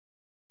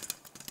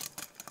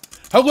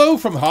Hello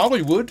from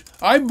Hollywood.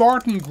 I'm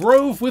Martin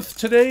Grove with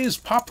today's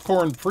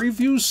Popcorn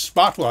Preview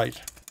Spotlight.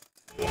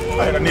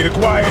 I need a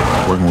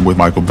quiet. Working with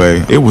Michael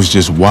Bay, it was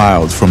just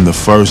wild from the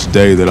first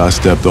day that I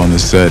stepped on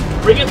this set.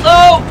 Bring it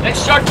low and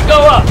start to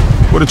go up.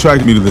 What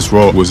attracted me to this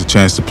role was a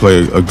chance to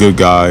play a good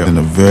guy in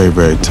a very,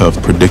 very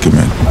tough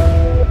predicament.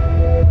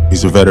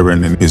 He's a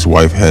veteran and his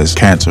wife has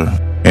cancer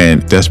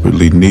and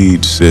desperately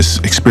needs this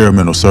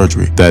experimental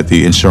surgery that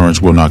the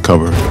insurance will not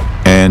cover.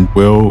 And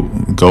Will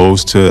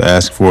goes to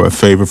ask for a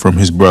favor from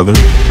his brother.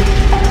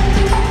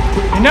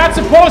 You're not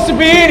supposed to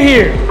be in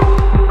here.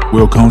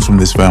 Will comes from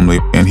this family,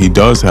 and he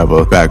does have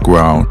a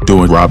background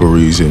doing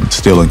robberies and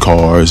stealing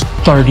cars.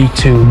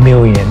 32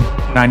 million.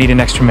 I need an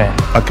extra man.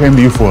 I came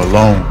to you for a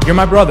loan. You're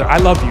my brother. I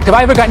love you. Have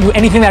I ever gotten you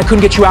anything that I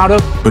couldn't get you out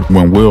of? But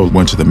when Will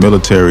went to the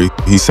military,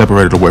 he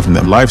separated away from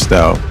that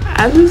lifestyle.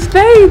 I lose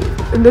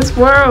faith in this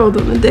world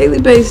on a daily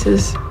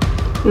basis.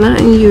 Not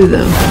in you,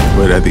 though.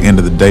 But at the end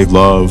of the day,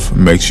 love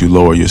makes you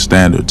lower your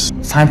standards.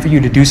 It's time for you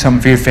to do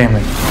something for your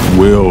family.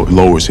 Will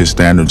lowers his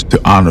standards to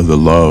honor the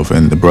love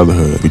and the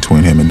brotherhood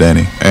between him and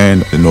Danny,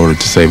 and in order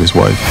to save his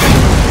wife.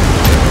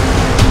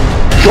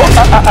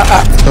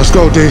 Let's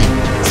go, D.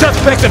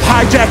 Suspects have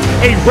hijacked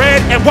a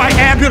red and white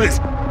ambulance.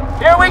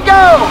 Here we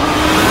go!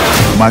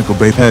 Michael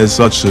Bay has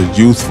such a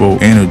youthful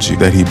energy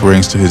that he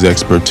brings to his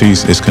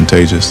expertise. It's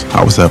contagious.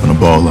 I was having a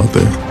ball out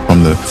there.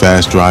 From the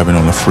fast driving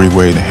on the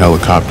freeway to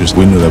helicopters,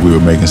 we knew that we were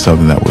making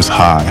something that was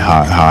high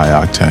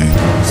octane.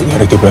 I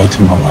gotta get back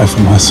to my wife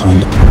and my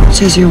son.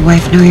 Does your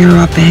wife know you're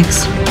up,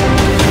 Eggs?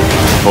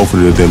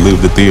 Hopefully they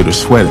leave the theater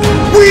sweating.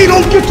 We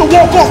don't get to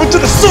walk off into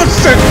the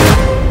sunset.